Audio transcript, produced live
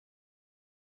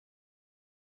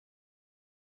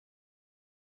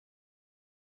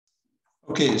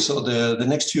Okay, so the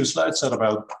next few slides are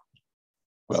about,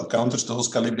 well, counters, those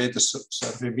calibrators,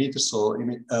 survey meters, so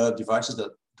devices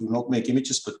that do not make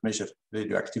images but measure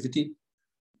radioactivity.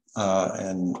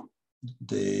 And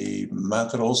they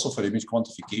matter also for image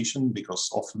quantification because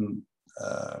often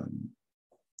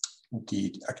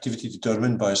the activity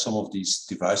determined by some of these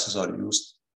devices are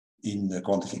used in the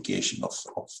quantification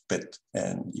of PET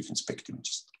and even SPECT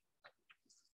images.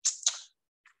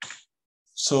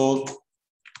 So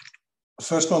the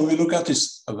first one we look at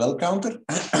is a well counter.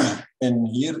 And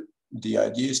here the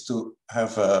idea is to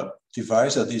have a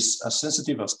device that is as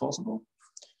sensitive as possible.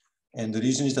 And the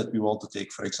reason is that we want to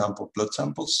take, for example, blood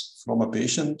samples from a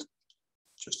patient,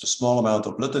 just a small amount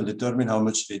of blood, and determine how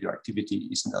much radioactivity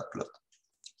is in that blood.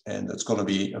 And that's going to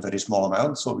be a very small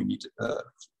amount, so we need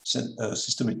a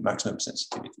system with maximum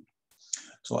sensitivity.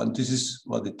 So, and this is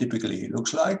what it typically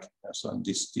looks like. So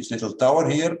this little tower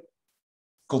here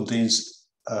contains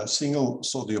a single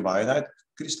sodium iodide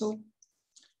crystal.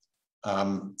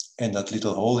 And that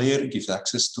little hole here gives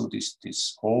access to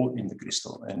this hole in the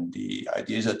crystal. And the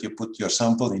idea is that you put your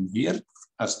sample in here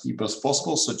as deep as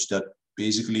possible, such that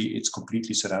basically it's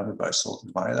completely surrounded by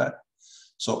sodium iodide.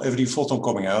 So every photon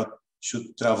coming out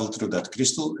should travel through that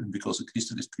crystal. And because the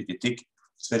crystal is pretty thick,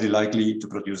 it's very likely to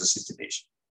produce a scintillation.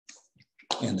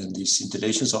 And then these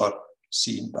scintillations are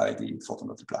seen by the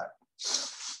photomultiplier.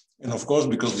 And of course,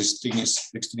 because this thing is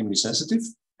extremely sensitive,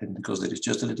 and because there is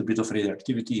just a little bit of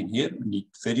radioactivity in here, we need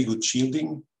very good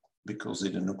shielding, because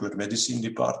in the nuclear medicine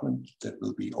department, there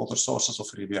will be other sources of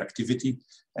radioactivity,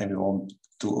 and we want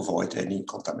to avoid any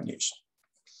contamination.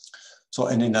 So,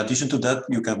 and in addition to that,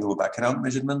 you can do a background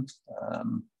measurement.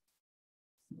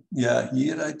 Yeah,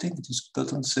 here I think this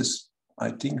button says,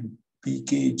 I think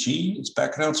PKG is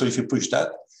background. So if you push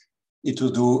that, it will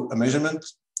do a measurement,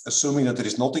 assuming that there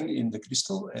is nothing in the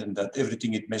crystal and that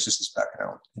everything it measures is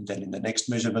background. And then in the next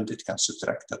measurement, it can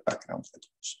subtract that background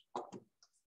values.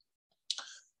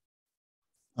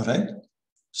 All right.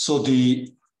 So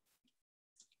the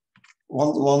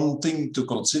one thing to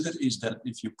consider is that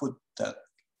if you put that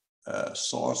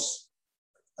source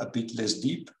a bit less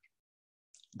deep,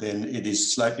 then it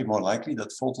is slightly more likely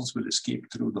that photons will escape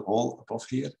through the hole above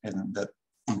here. And that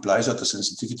implies that the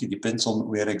sensitivity depends on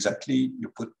where exactly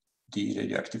you put the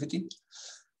radioactivity,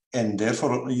 and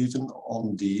therefore even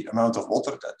on the amount of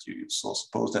water that you use. So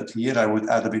suppose that here I would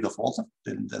add a bit of water,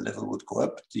 then the level would go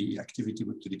up, the activity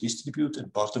would redistribute,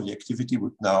 and part of the activity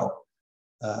would now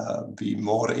be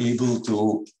more able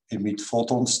to emit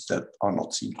photons that are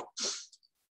not seen.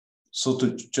 So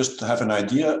to just have an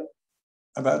idea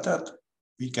about that,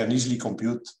 we can easily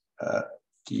compute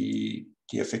the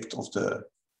effect of the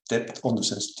depth on the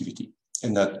sensitivity.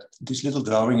 And that this little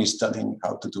drawing is telling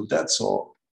how to do that.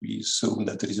 So we assume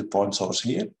that there is a point source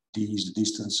here. D is the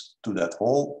distance to that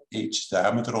hole, H is the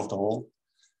diameter of the hole.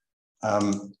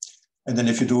 And then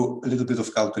if you do a little bit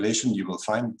of calculation, you will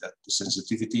find that the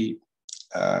sensitivity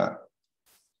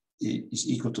is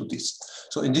equal to this.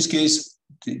 So in this case,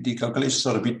 the calculations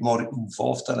are a bit more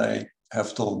involved than I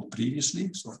have done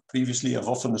previously. So previously, I've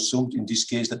often assumed in this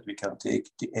case that we can take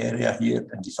the area here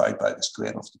and divide by the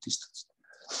square of the distance.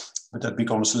 But that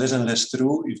becomes less and less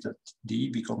true if that D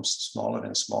becomes smaller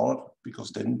and smaller,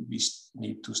 because then we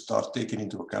need to start taking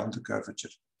into account the curvature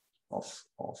of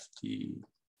the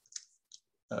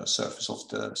surface of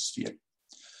the sphere.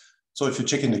 So if you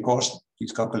check in the course,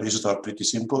 these calculations are pretty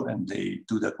simple and they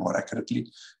do that more accurately.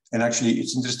 And actually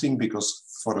it's interesting because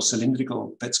for a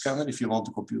cylindrical PET scanner, if you want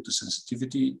to compute the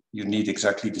sensitivity, you need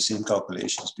exactly the same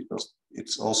calculations because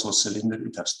it's also a cylinder,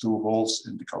 it has two holes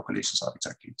and the calculations are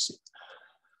exactly the same.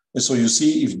 And so you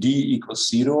see if D equals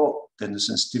 0, then the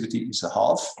sensitivity is a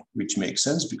half, which makes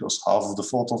sense because half of the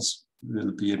photons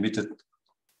will be emitted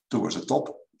towards the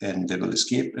top and they will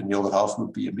escape, and the other half will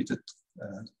be emitted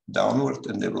downward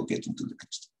and they will get into the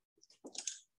crystal.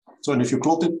 So, and if you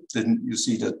plot it, then you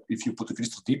see that if you put the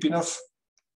crystal deep enough,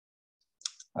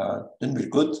 then we're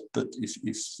good. But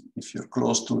if you're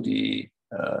close to the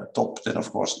top, then of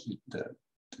course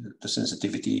the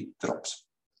sensitivity drops.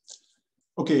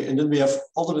 Okay, and then we have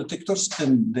other detectors,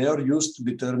 and they are used to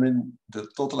determine the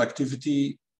total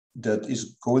activity that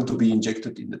is going to be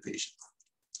injected in the patient.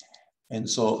 And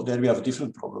so there we have a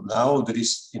different problem. Now there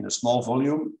is in a small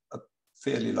volume a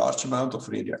fairly large amount of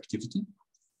radioactivity.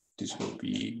 This will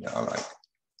be like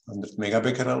 100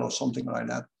 megabecquerel or something like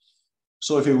that.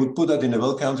 So if you would put that in a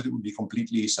well counter, it would be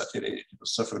completely saturated. It will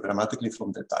suffer dramatically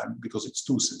from that time because it's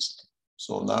too sensitive.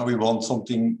 So now we want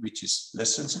something which is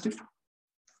less sensitive.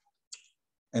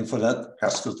 And for that,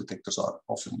 gas field detectors are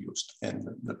often used. And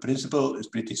the principle is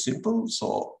pretty simple.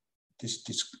 So this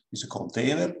is a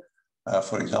container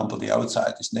For example, the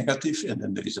outside is negative, and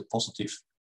then there is a positive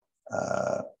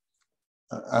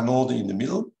anode in the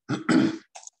middle.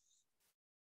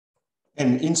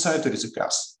 And inside there is a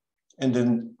gas. And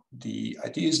then the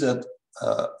idea is that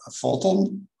a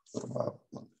photon,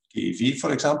 keV,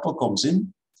 for example, comes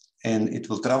in, and it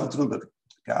will travel through the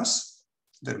gas.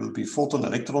 There will be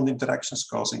photon-electron interactions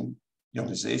causing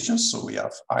ionizations. So we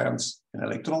have ions and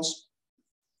electrons.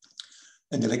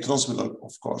 And the electrons will,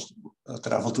 of course,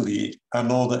 travel to the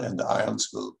anode, and the ions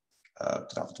will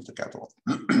travel to the cathode.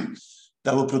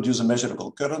 That will produce a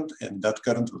measurable current, and that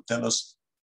current will tell us,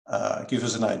 give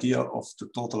us an idea of the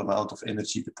total amount of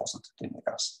energy deposited in the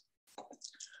gas.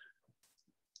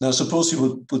 Now, suppose you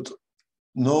would put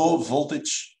no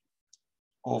voltage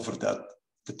over that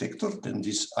detector, then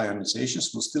these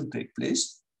ionizations will still take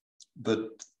place, but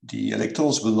the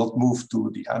electrons will not move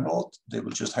to the anode. They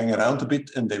will just hang around a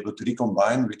bit, and they would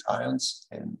recombine with ions,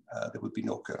 and there would be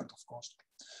no current, of course.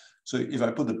 So if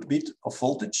I put a bit of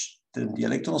voltage, then the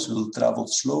electrons will travel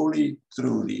slowly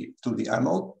through the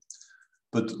anode.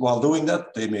 But while doing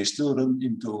that, they may still run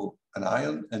into an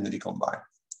ion and recombine.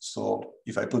 So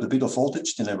if I put a bit of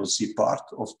voltage, then I will see part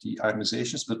of the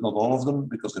ionizations, but not all of them,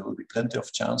 because there will be plenty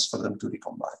of chance for them to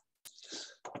recombine.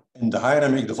 And the higher I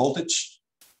make the voltage,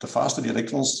 the faster the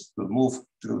electrons will move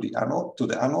through the anode to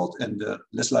the anode, and the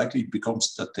less likely it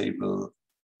becomes that they will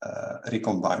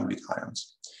recombine with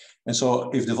ions. And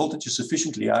so if the voltage is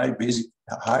sufficiently high,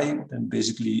 then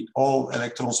basically all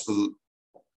electrons will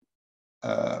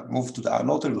move to the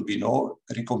anode. There will be no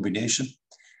recombination.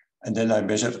 And then I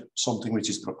measure something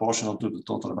which is proportional to the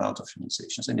total amount of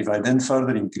ionizations. And if I then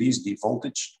further increase the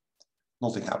voltage,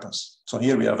 nothing happens. So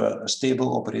here we have a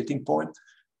stable operating point,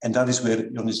 and that is where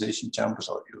ionization chambers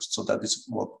are used. So that is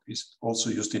what is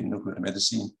also used in nuclear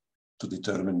medicine to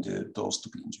determine the dose to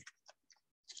be injected.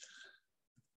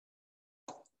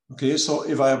 Okay, so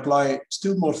if I apply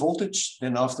still more voltage,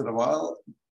 then after a while,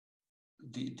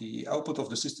 the output of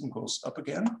the system goes up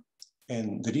again.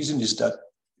 And the reason is that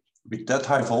with that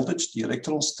high voltage, the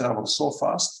electrons travel so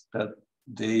fast that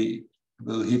they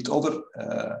will hit other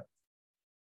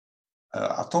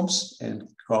atoms and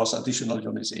cause additional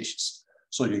ionizations.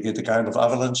 So you get a kind of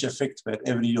avalanche effect where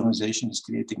every ionization is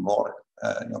creating more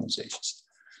ionizations.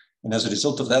 And as a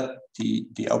result of that,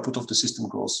 the output of the system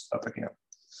goes up again.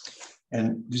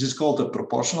 And this is called a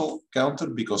proportional counter,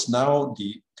 because now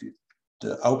the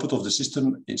output of the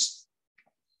system is,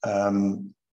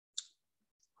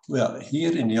 well,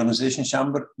 here in the ionization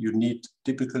chamber, you need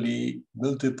typically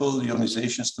multiple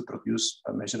ionizations to produce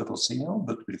a measurable signal,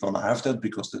 but we're going to have that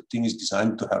because the thing is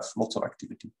designed to have lots of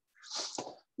activity.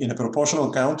 In a proportional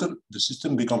counter, the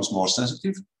system becomes more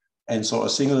sensitive, and so a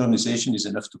single ionization is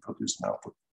enough to produce an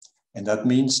output. And that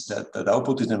means that that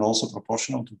output is then also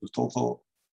proportional to the total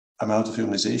amount of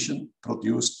ionization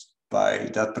produced by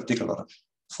that particular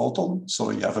photon. So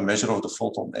you have a measure of the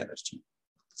photon energy.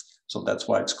 So that's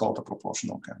why it's called a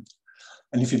proportional counter.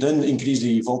 And if you then increase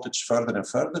the voltage further and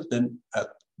further, then at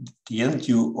the end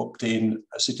you obtain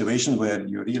a situation where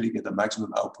you really get a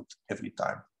maximum output every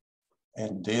time.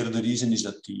 And there the reason is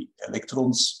that the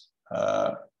electrons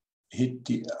hit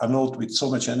the anode with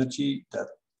so much energy that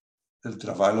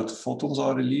ultraviolet photons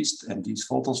are released, and these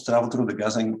photons travel through the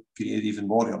gas and create even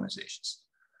more ionizations.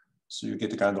 So you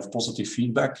get a kind of positive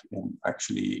feedback, and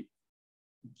actually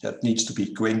that needs to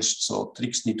be quenched. So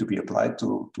tricks need to be applied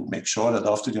to make sure that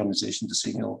after the ionization, the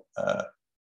signal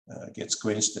gets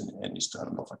quenched and is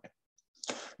turned off again.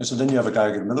 And so then you have a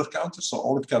Geiger-Müller counter. So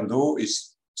all it can do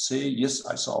is say, yes,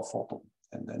 I saw a photon.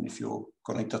 And then if you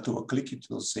connect that to a click, it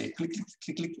will say click, click,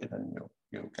 click, click, and then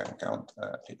you can count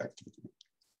the activity.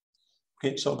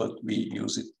 Okay, so but we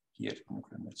use it here in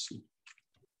nuclear medicine.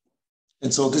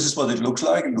 And so this is what it looks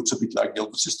like. It looks a bit like the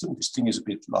old system. This thing is a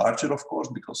bit larger, of course,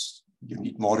 because you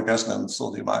need more gas than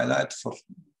sodium iodide for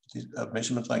a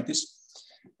measurement like this.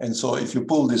 And so if you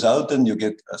pull this out, then you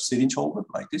get a syringe holder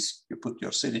like this. You put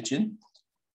your syringe in,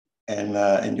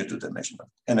 and you do the measurement.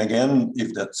 And again,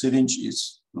 if that syringe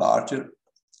is larger,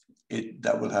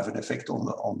 that will have an effect on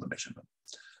the measurement.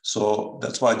 So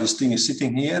that's why this thing is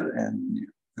sitting here, and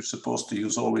you're supposed to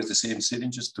use always the same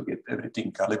syringes to get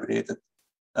everything calibrated,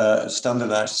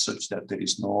 standardized, such that there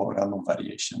is no random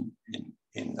variation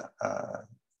in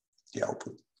the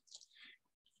output.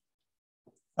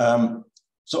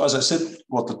 So as I said,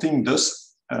 what the thing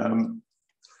does at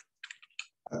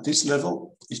this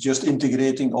level is just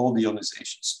integrating all the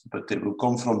ionizations, but they will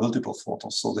come from multiple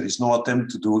photons. So there is no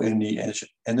attempt to do any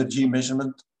energy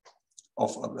measurement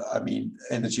of,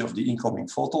 energy of the incoming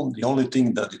photon. The only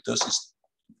thing that it does is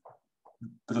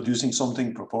producing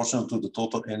something proportional to the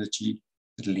total energy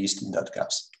released in that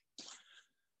gas.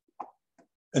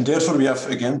 And therefore, we have,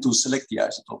 again, to select the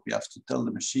isotope. We have to tell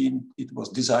the machine it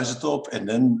was this isotope, and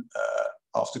then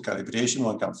after calibration,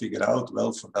 one can figure out,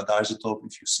 well, for that isotope,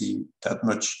 if you see that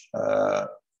much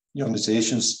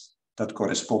ionizations, that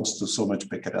corresponds to so much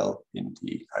becquerel in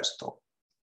the isotope.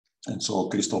 And so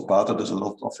Crystal Pater does a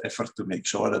lot of effort to make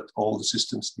sure that all the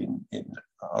systems in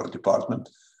our department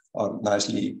are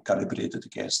nicely calibrated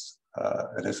against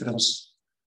reference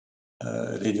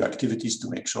radioactivities to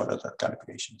make sure that that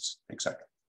calibration is exact.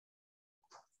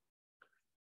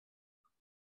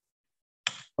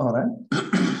 All right.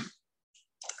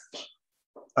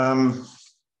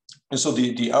 And so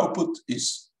the output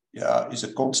is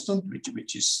a constant,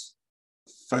 which is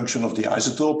function of the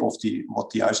isotope, of what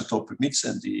the isotope emits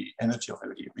and the energy of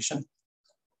every emission,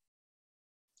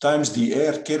 times the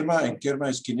air kerma, and kerma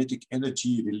is kinetic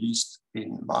energy released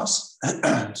in mass.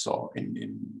 So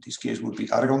in this case would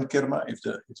be argon kerma if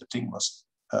the thing was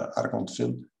argon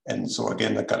filled. And so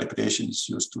again, the calibration is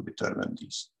used to determine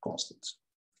these constants.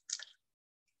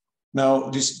 Now,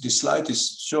 this slide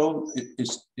is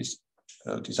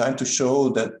designed to show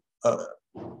that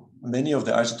many of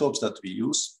the isotopes that we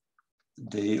use,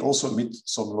 they also emit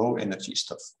some low energy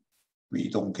stuff. We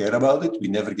don't care about it. We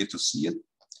never get to see it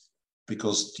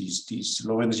because these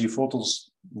low energy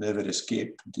photons never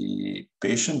escape the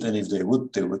patient. And if they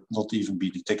would not even be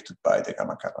detected by the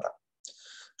gamma camera.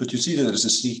 But you see that there's a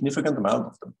significant amount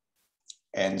of them.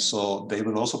 And so they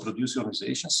will also produce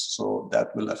ionizations. So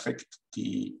that will affect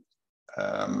the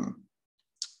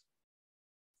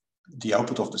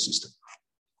output of the system.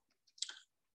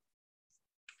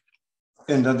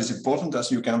 And that is important,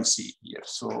 as you can see here.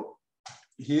 So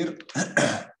here,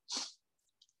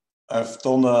 I've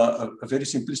done a very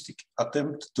simplistic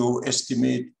attempt to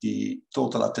estimate the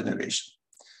total attenuation.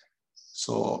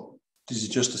 So this is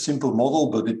just a simple model,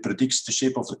 but it predicts the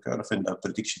shape of the curve, and that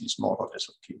prediction is more or less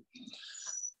okay.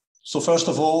 So first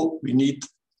of all,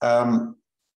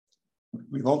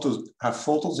 we want to have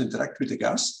photons interact with the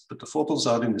gas, but the photons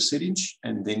are in the syringe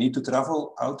and they need to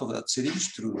travel out of that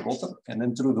syringe through the water and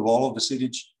then through the wall of the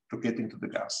syringe to get into the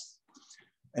gas.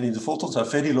 And if the photons are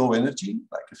very low energy,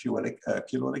 like a few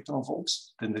kilo electron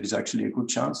volts, then there is actually a good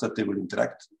chance that they will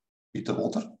interact with the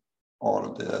water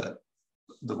or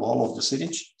the wall of the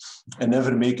syringe and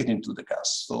never make it into the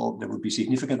gas. So there will be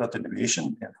significant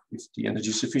attenuation, and if the energy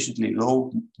is sufficiently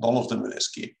low, none of them will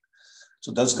escape.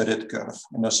 So that's the red curve.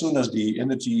 And as soon as the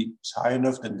energy is high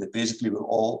enough, then they basically will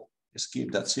all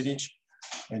escape that syringe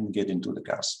and get into the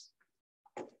gas.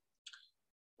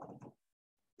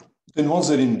 Then once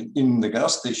they're in the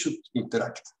gas, they should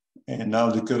interact. And now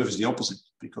the curve is the opposite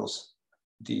because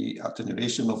the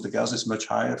attenuation of the gas is much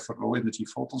higher for low energy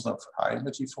photons than for high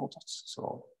energy photons.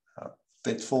 So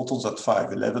PET photons at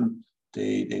 511,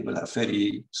 they will have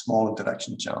very small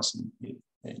interaction chance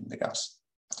in the gas.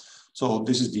 So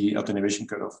this is the attenuation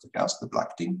curve of the gas, the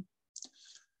black thing.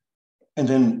 And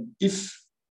then if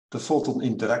the photon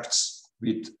interacts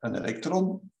with an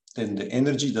electron, then the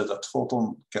energy that that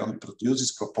photon can produce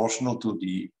is proportional to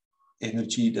the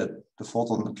energy that the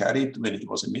photon carried when it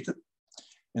was emitted.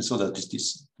 And so that is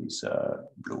this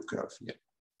blue curve here.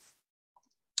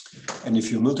 And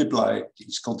if you multiply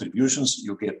these contributions,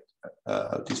 you get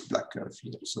this black curve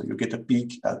here. So you get a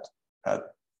peak at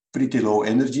pretty low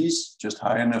energies, just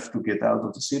high enough to get out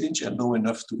of the syringe and low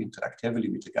enough to interact heavily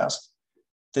with the gas.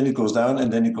 Then it goes down and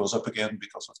then it goes up again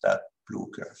because of that blue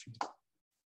curve here.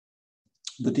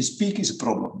 But this peak is a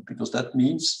problem because that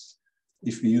means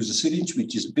if we use a syringe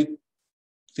which is a bit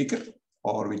thicker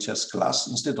or which has glass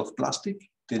instead of plastic,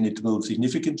 then it will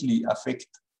significantly affect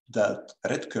that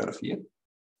red curve here.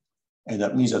 And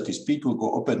that means that this peak will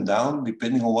go up and down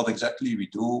depending on what exactly we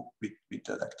do with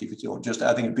that activity, or just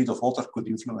adding a bit of water could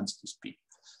influence this peak.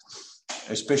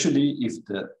 Especially if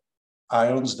the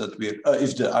ions that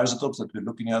if the isotopes that we're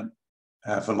looking at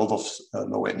have a lot of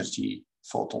low energy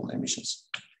photon emissions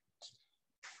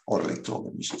or electron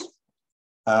emissions.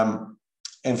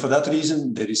 And for that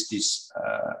reason, there is this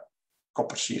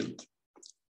copper shield.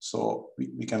 So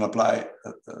we can apply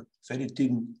a very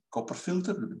thin copper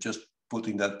filter, just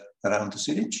putting that around the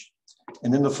syringe.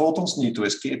 And then the photons need to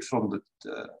escape from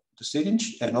the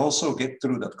syringe and also get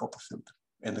through that copper filter.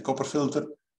 And the copper filter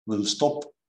will stop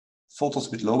photons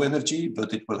with low energy,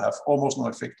 but it will have almost no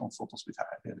effect on photons with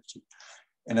high energy.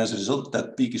 And as a result,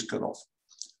 that peak is cut off.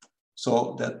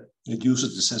 So that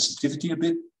reduces the sensitivity a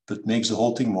bit, but makes the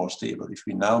whole thing more stable. If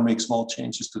we now make small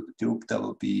changes to the tube, that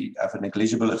will have a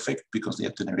negligible effect because the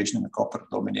attenuation in the copper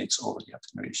dominates over the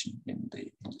attenuation in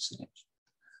the syringe.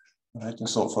 Right? And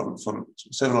so for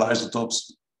several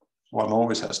isotopes, one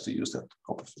always has to use that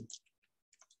copper filter.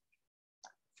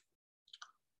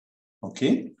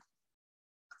 Okay.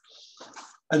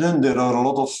 And then there are a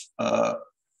lot of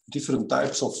different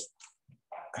types of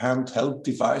handheld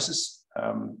devices.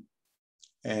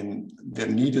 And they're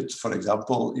needed, for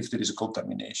example, if there is a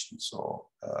contamination. So,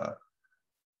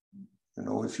 you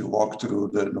know, if you walk through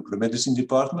the nuclear medicine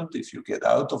department, if you get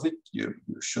out of it, you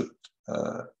should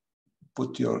go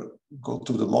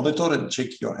to the monitor and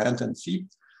check your hand and feet.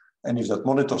 And if that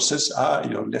monitor says,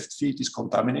 your left feet is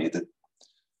contaminated,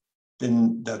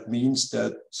 then that means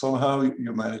that somehow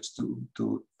you managed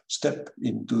to step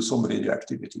into some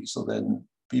radioactivity. So then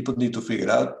people need to figure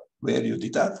out where you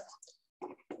did that.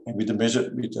 And with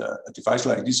a device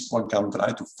like this, one can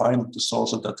try to find the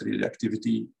source of that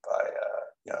radioactivity by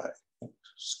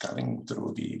scanning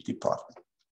through the department.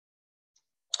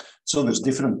 So there's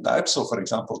different types. So for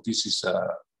example, this is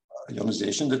a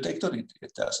ionization detector.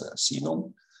 It has a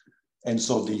xenon. And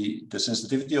so the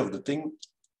sensitivity of the thing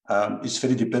is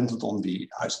very dependent on the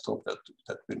isotope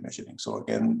that we're measuring. So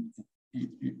again,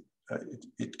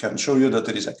 it can show you that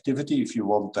there is activity. If you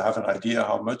want to have an idea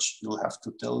how much, you'll have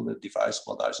to tell the device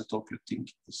what isotope you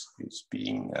think is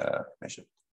being measured.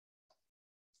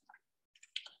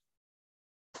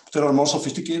 There are more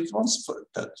sophisticated ones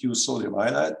that use sodium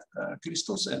iodide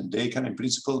crystals, and they can in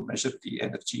principle measure the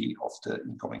energy of the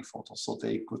incoming photons. So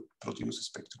they could produce a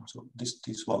spectrum. So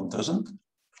this one doesn't,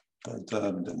 but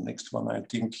the next one, I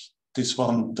think this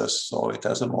one does. So it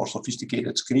has a more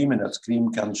sophisticated screen, and that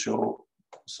screen can show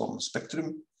some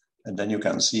spectrum, and then you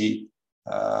can see,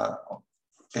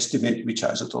 estimate which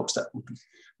isotopes that would be.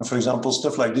 And for example,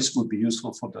 stuff like this would be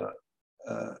useful for the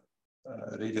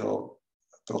radio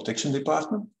protection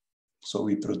department. So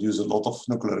we produce a lot of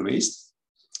nuclear waste,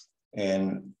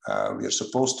 and we are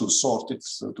supposed to sort it,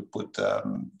 so to put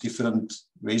different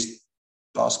waste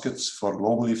baskets for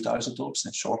long-lived isotopes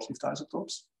and short-lived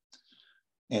isotopes.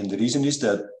 And the reason is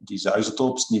that these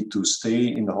isotopes need to stay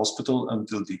in the hospital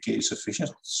until decay is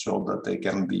sufficient so that they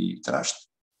can be trashed.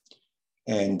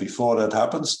 And before that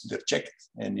happens, they're checked.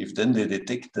 And if then they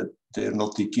detect that they're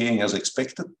not decaying as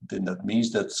expected, then that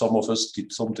means that some of us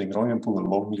did something wrong and put a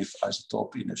long-lived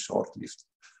isotope in a short-lived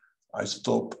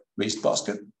isotope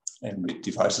wastebasket. And with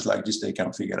devices like this, they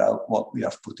can figure out what we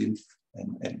have put in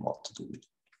and what to do with it.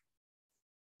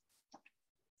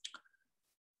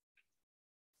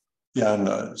 Yeah, and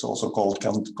it's also called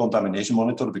contamination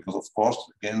monitor because, of course,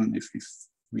 again, if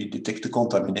we detect the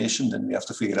contamination, then we have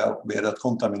to figure out where that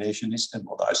contamination is and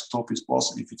what isotope it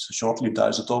was. If it's a short-lived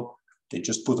isotope, they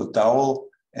just put a towel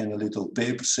and a little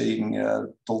paper saying,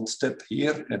 don't step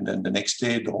here. And then the next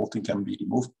day, the whole thing can be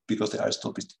removed because the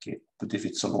isotope is decayed. But if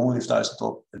it's a long-lived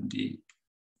isotope, then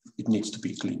it needs to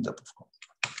be cleaned up, of course.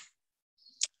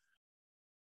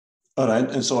 All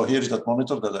right, and so here's that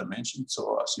monitor that I mentioned.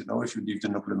 So as you know, if you leave the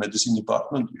nuclear medicine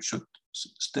department, you should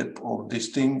step on this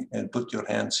thing and put your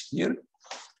hands here.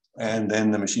 And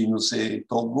then the machine will say,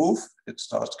 don't move. It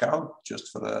starts count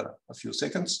just for a few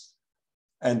seconds.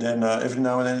 And then every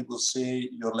now and then it will say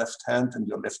your left hand and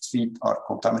your left feet are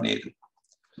contaminated.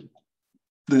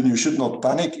 Then you should not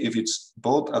panic if it's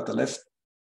both at the left.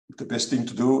 The best thing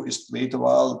to do is wait a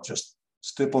while, just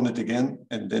step on it again,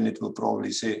 and then it will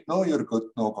probably say, no, you're good,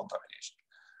 no contamination.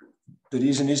 The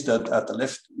reason is that at the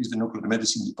left is the nuclear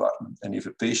medicine department. And if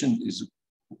a patient is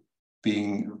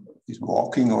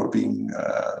walking or being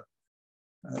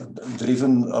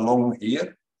driven along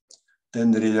here, then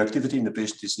the radioactivity in the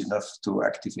patient is enough to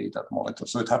activate that monitor.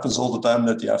 So it happens all the time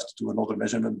that you have to do another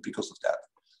measurement because of that.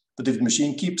 But if the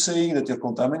machine keeps saying that you're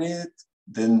contaminated,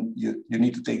 then you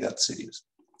need to take that serious.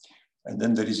 And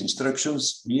then there is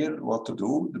instructions here what to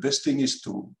do. The best thing is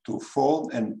to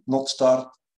phone and not start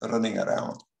running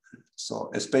around. So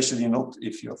especially not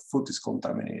if your foot is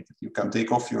contaminated. You can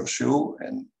take off your shoe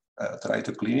and try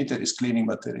to clean it. There is cleaning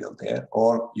material there.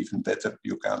 Or even better,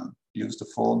 you can use the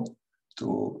phone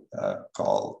to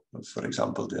call, for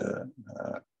example, the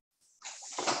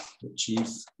chief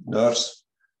nurse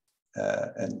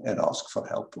and ask for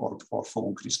help, or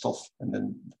phone Christophe, and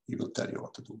then he will tell you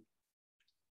what to do.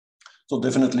 So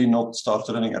definitely not start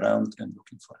running around and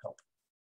looking for help.